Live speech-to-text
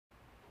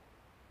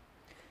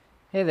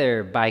Hey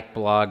there,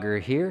 BikeBlogger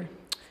here.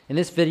 In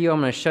this video I'm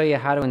going to show you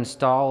how to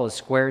install a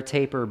square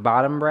taper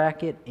bottom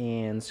bracket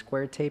and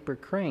square taper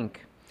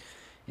crank.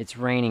 It's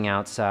raining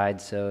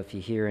outside, so if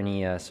you hear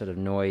any sort of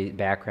noise,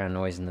 background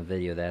noise in the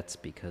video, that's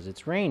because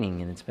it's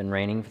raining, and it's been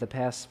raining for the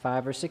past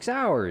 5 or 6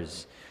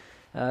 hours.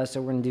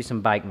 So we're going to do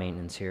some bike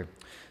maintenance here.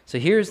 So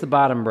here's the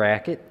bottom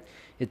bracket.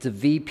 It's a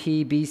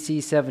VP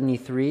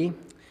BC73.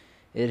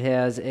 It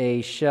has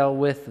a shell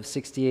width of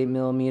 68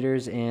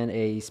 millimeters and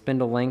a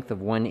spindle length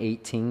of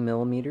 118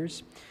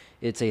 millimeters.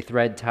 It's a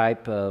thread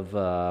type of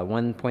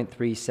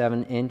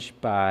 1.37 inch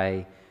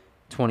by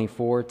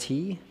 24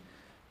 T.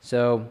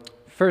 So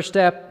first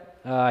step,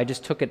 I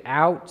just took it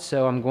out,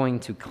 so I'm going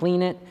to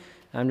clean it.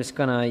 I'm just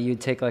gonna,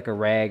 you'd take like a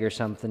rag or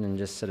something and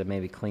just sort of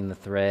maybe clean the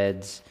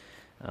threads.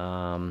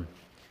 There's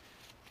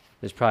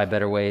probably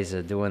better ways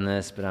of doing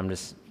this, but I'm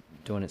just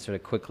doing it sort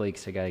of quickly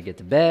because I got to get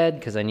to bed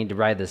because I need to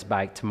ride this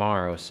bike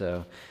tomorrow,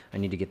 so I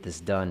need to get this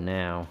done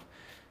now.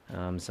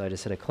 So I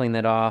just had to clean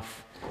that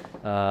off.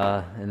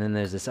 And then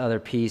there's this other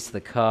piece, the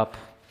cup.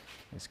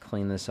 Let's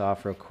clean this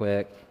off real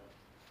quick.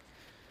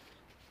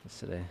 Just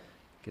sort of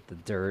get the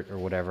dirt or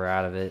whatever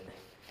out of it.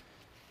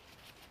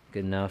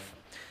 Good enough.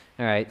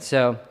 All right,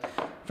 so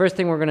first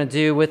thing we're going to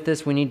do with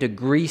this, we need to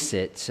grease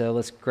it. So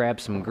let's grab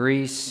some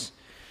grease.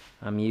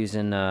 I'm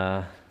using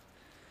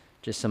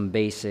just some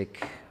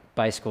basic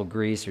bicycle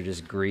grease, or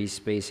just grease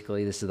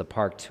basically. This is the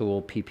Park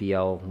Tool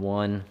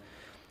PPL-1.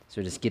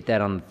 So just get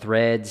that on the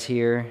threads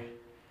here.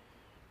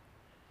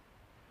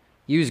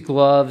 Use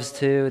gloves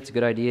too, it's a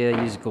good idea.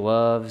 Use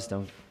gloves,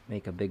 don't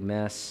make a big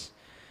mess.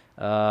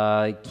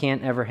 You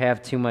can't ever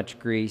have too much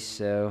grease,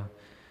 so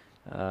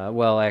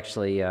well,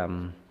 actually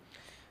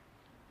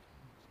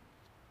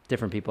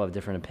different people have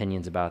different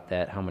opinions about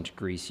that, how much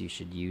grease you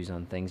should use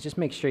on things. Just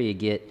make sure you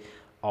get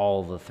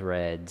all the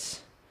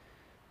threads.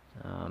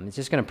 It's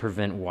just going to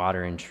prevent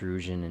water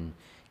intrusion and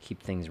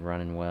keep things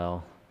running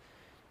well.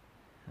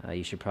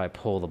 You should probably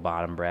pull the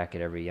bottom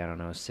bracket every, I don't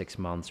know, 6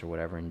 months or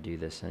whatever and do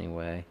this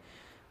anyway.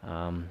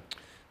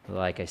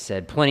 Like I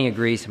said, plenty of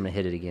grease. I'm going to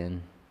hit it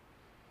again.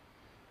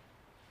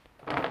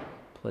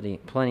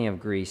 Plenty of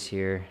grease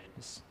here.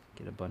 Just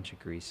get a bunch of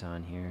grease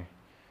on here.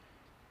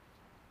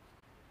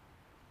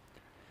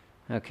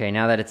 Okay,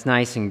 now that it's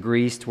nice and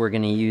greased, we're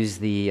going to use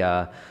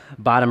the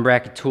bottom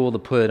bracket tool to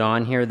put it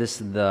on here. This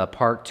is the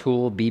Park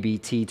Tool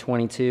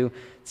BBT22.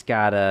 It's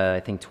got, I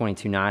think,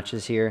 22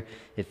 notches here.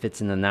 It fits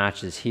in the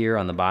notches here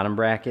on the bottom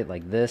bracket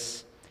like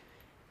this.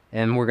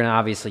 And we're going to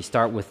obviously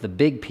start with the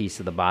big piece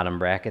of the bottom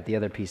bracket. The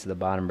other piece of the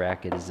bottom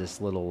bracket is this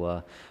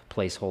little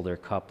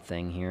placeholder cup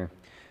thing here.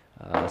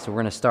 So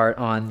we're going to start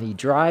on the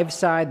drive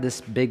side.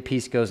 This big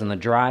piece goes on the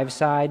drive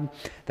side.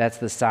 That's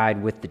the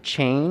side with the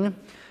chain.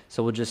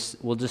 So we'll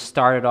just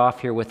start it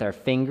off here with our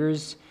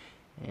fingers,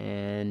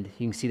 and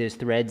you can see there's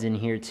threads in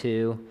here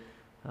too.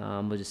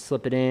 We'll just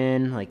slip it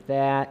in like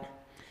that,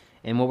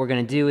 and what we're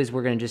going to do is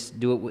we're going to just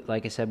do it with,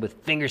 like I said, with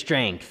finger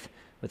strength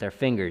with our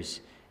fingers,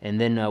 and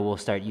then we'll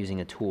start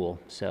using a tool.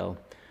 So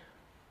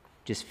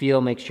just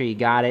feel, make sure you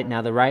got it.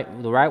 Now the right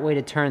way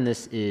to turn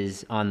this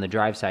is on the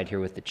drive side here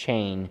with the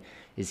chain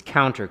is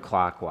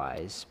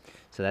counterclockwise.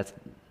 So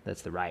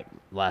that's the right,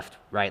 left,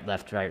 right,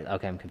 left, right.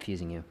 Okay, I'm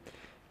confusing you.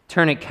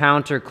 Turn it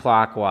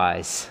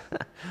counterclockwise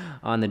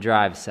on the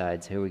drive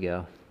side. So here we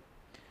go.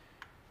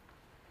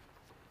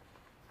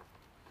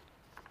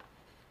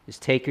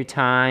 Just take your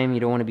time. You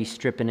don't want to be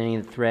stripping any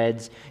of the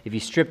threads. If you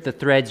strip the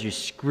threads, you're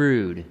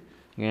screwed. You're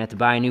going to have to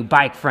buy a new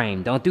bike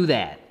frame. Don't do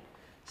that.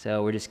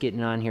 So we're just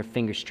getting on here,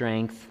 finger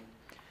strength.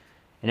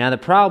 And now the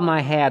problem I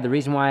had, the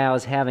reason why I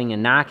was having a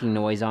knocking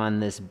noise on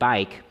this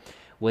bike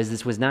was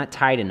this was not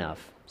tight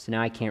enough. So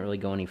now I can't really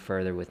go any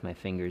further with my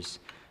fingers.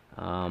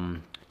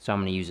 So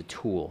I'm going to use a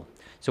tool.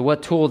 So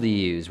what tool do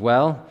you use?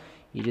 Well,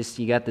 you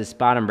got this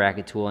bottom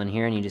bracket tool in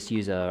here, and you just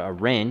use a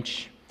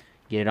wrench,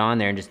 get it on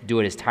there, and just do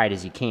it as tight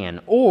as you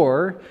can.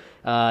 Or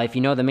if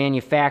you know the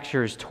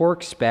manufacturer's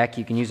torque spec,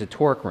 you can use a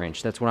torque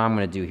wrench. That's what I'm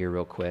going to do here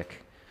real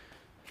quick.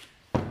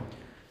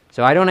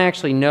 So I don't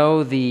actually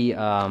know the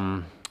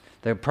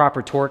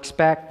proper torque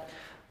spec.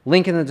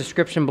 Link in the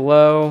description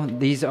below.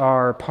 These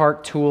are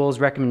Park Tools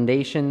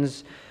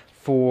recommendations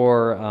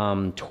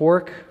for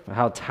torque,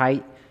 how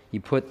tight you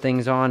put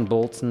things on,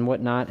 bolts and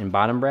whatnot, and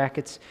bottom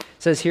brackets. It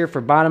says here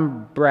for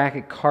bottom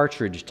bracket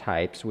cartridge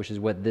types, which is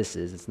what this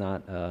is. It's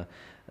not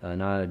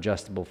an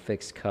adjustable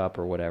fixed cup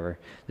or whatever.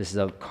 This is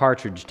a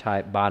cartridge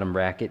type bottom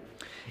bracket.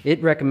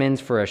 It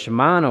recommends for a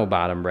Shimano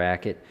bottom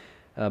bracket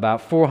about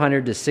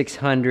 400 to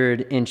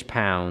 600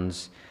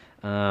 inch-pounds.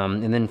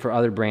 And then for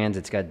other brands,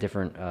 it's got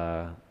different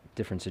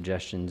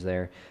suggestions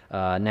there.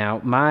 Now,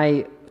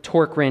 my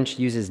torque wrench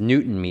uses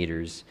Newton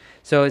meters.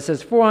 So it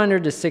says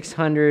 400 to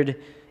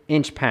 600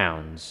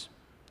 inch-pounds,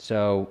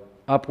 so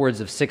upwards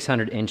of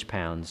 600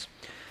 inch-pounds.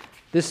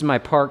 This is my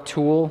Park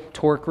Tool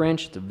torque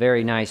wrench. It's a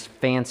very nice,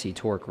 fancy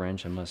torque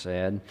wrench, I must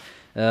add.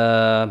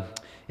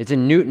 It's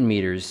in Newton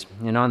meters,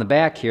 and on the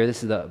back here,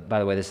 by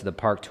the way, this is the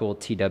Park Tool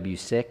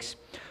TW6.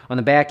 On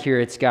the back here,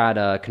 it's got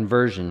a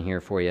conversion here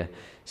for you.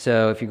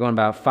 So if you're going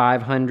about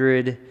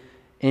 500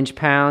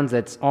 inch-pounds,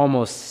 that's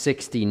almost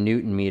 60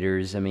 Newton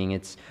meters. I mean,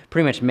 it's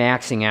pretty much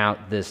maxing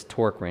out this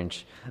torque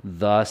wrench.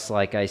 Thus,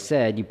 like I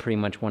said, you pretty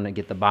much want to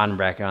get the bottom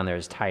bracket on there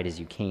as tight as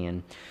you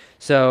can.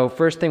 So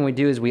first thing we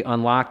do is we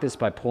unlock this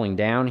by pulling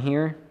down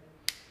here.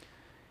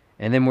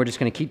 And then we're just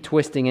going to keep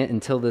twisting it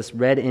until this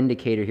red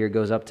indicator here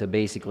goes up to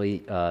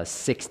basically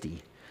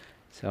 60.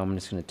 So I'm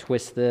just going to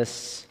twist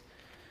this.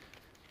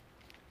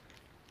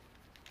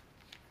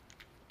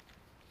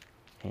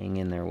 Hang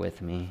in there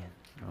with me.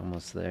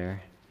 Almost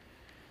there.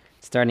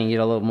 It's starting to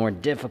get a little more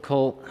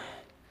difficult.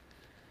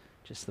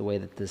 Just the way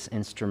that this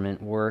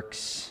instrument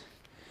works.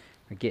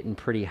 We're getting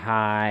pretty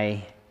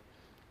high.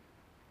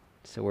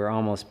 So we're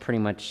almost pretty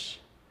much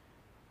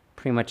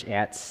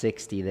at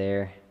 60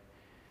 there.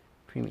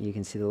 You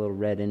can see the little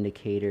red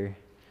indicator.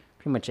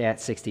 Pretty much at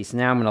 60. So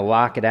now I'm going to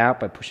lock it out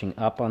by pushing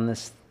up on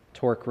this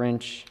torque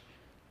wrench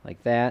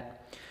like that.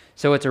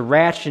 So it's a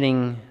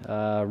ratcheting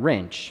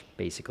wrench,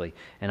 basically.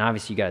 And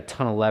obviously you got a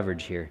ton of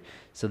leverage here.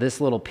 So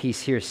this little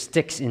piece here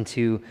sticks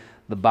into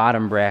the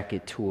bottom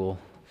bracket tool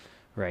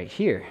right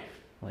here,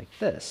 like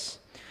this.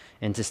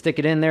 And to stick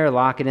it in there,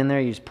 lock it in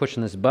there, you're just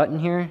pushing this button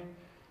here.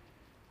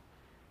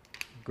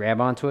 Grab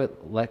onto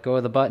it, let go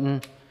of the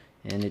button,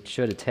 and it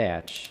should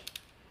attach.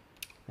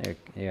 There,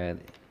 yeah,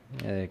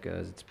 there it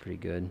goes. It's pretty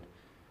good.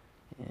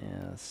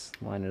 Yeah, let's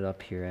line it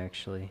up here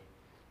actually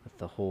with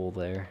the hole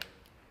there.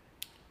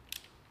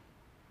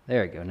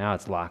 There we go. Now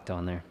it's locked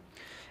on there.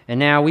 And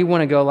now we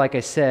want to go, like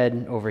I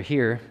said, over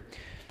here.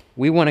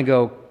 We want to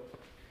go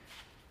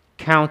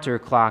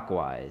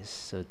counterclockwise,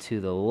 so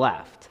to the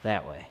left,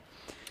 that way.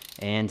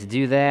 And to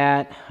do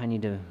that, I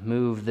need to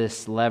move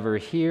this lever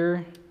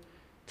here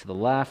to the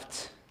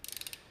left,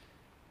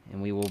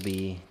 and we will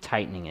be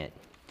tightening it.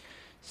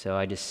 So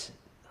I just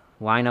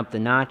line up the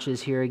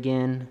notches here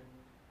again,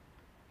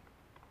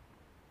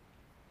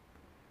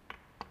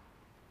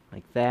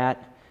 like that.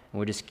 And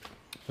we're just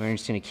going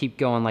to keep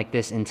going like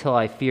this until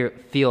I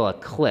feel a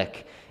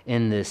click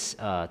in this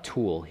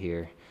tool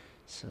here.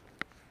 So,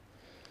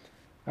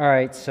 all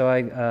right, so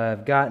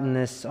I've gotten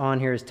this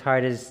on here as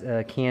tight as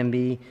can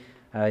be.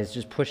 I was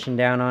just pushing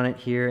down on it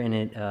here, and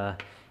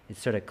it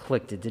sort of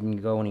clicked. It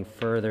didn't go any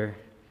further.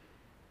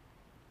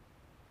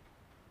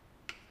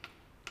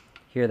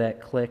 Hear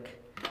that click?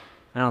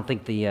 I don't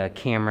think the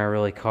camera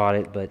really caught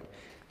it, but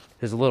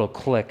there's a little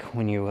click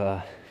when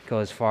you go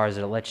as far as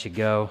it lets you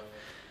go.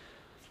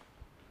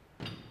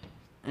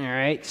 All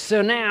right,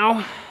 so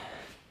now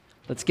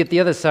let's get the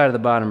other side of the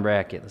bottom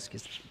bracket. Let's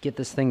get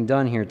this thing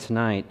done here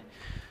tonight.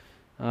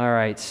 All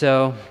right,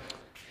 so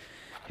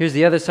here's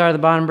the other side of the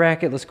bottom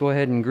bracket. Let's go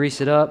ahead and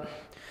grease it up.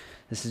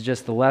 This is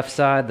just the left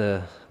side,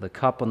 the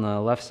cup on the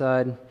left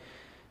side.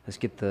 Let's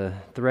get the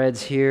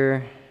threads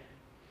here.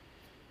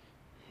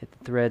 Hit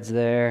the threads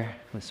there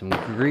with some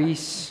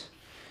grease.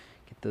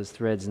 Get those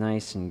threads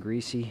nice and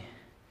greasy.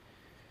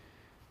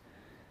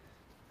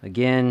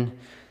 Again,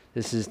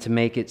 this is to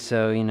make it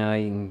so, you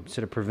can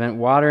sort of prevent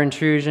water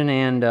intrusion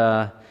and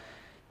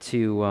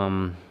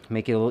to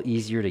make it a little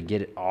easier to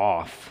get it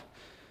off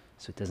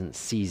so it doesn't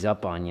seize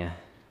up on you.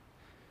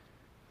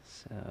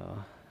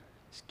 So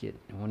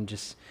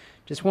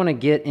just want to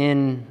get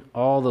in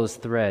all those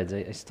threads.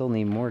 I still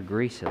need more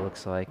grease, it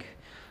looks like.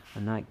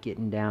 I'm not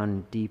getting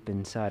down deep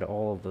inside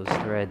all of those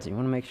threads. You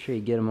want to make sure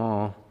you get them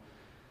all.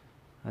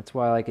 That's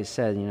why, like I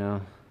said,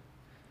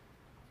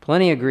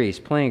 plenty of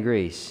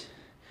grease.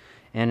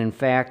 And in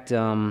fact,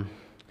 I'm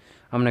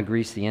going to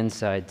grease the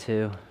inside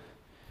too.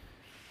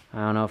 I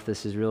don't know if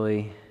this is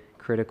really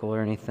critical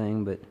or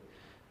anything, but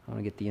I want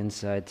to get the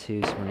inside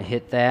too. So I'm going to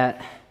hit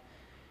that,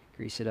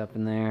 grease it up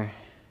in there.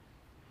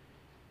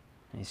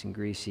 Nice and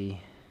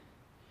greasy.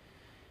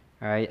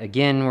 All right,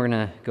 again, we're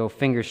going to go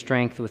finger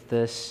strength with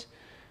this.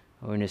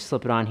 We're going to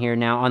slip it on here.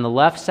 Now, on the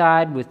left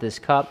side with this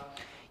cup,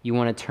 you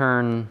want to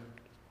turn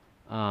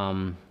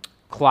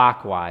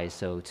clockwise,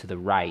 so to the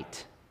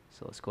right.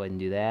 So let's go ahead and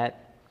do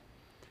that.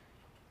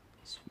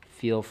 Just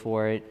feel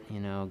for it,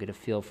 get a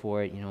feel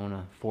for it. You don't want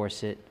to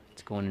force it.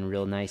 It's going in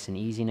real nice and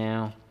easy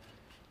now.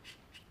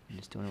 I'm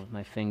just doing it with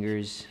my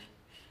fingers.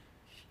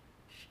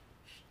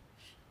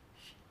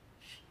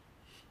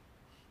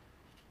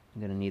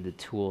 I'm going to need the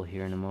tool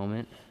here in a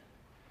moment.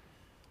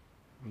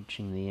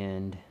 Reaching the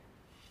end.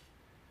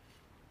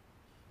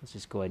 Let's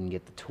just go ahead and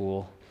get the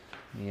tool.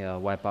 Let me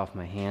wipe off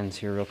my hands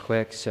here real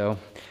quick. So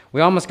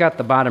we almost got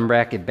the bottom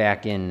bracket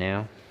back in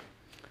now.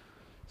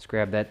 Let's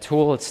grab that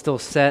tool. It's still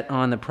set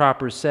on the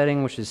proper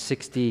setting, which is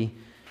 60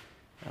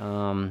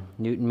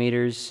 Newton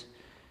meters.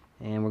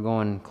 And we're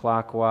going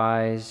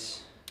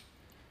clockwise.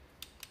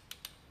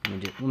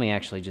 Let me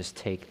actually just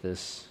take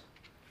this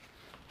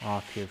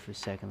off here for a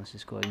second. Let's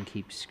just go ahead and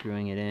keep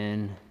screwing it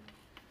in.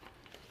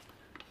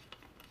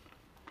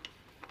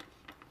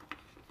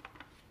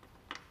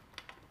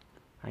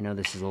 I know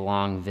this is a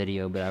long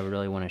video, but I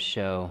really want to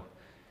show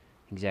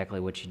exactly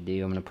what you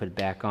do. I'm going to put it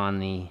back on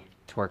the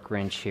torque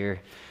wrench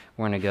here.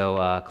 We're going to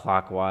go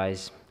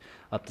clockwise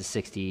up to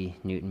 60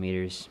 Newton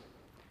meters.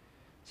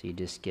 So you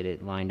just get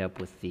it lined up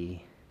with the...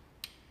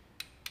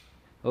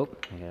 Oh,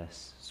 I got to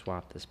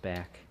swap this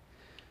back.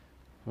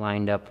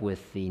 lined up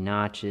with the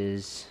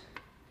notches.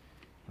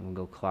 And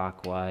we'll go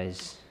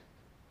clockwise.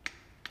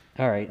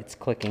 All right, it's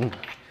clicking.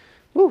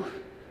 Woo!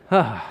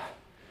 Ah.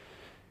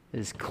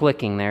 It's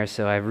clicking there,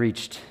 so I've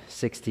reached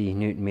 60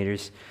 Newton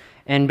meters.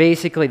 And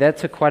basically, that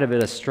took quite a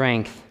bit of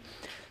strength.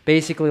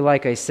 Basically,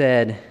 like I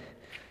said,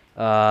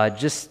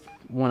 just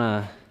want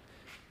to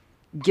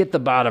get the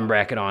bottom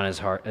bracket on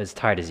as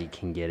tight as you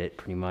can get it,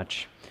 pretty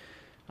much.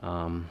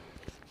 All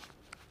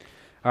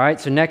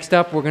right, so next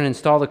up, we're going to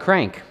install the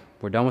crank.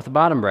 We're done with the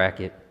bottom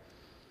bracket.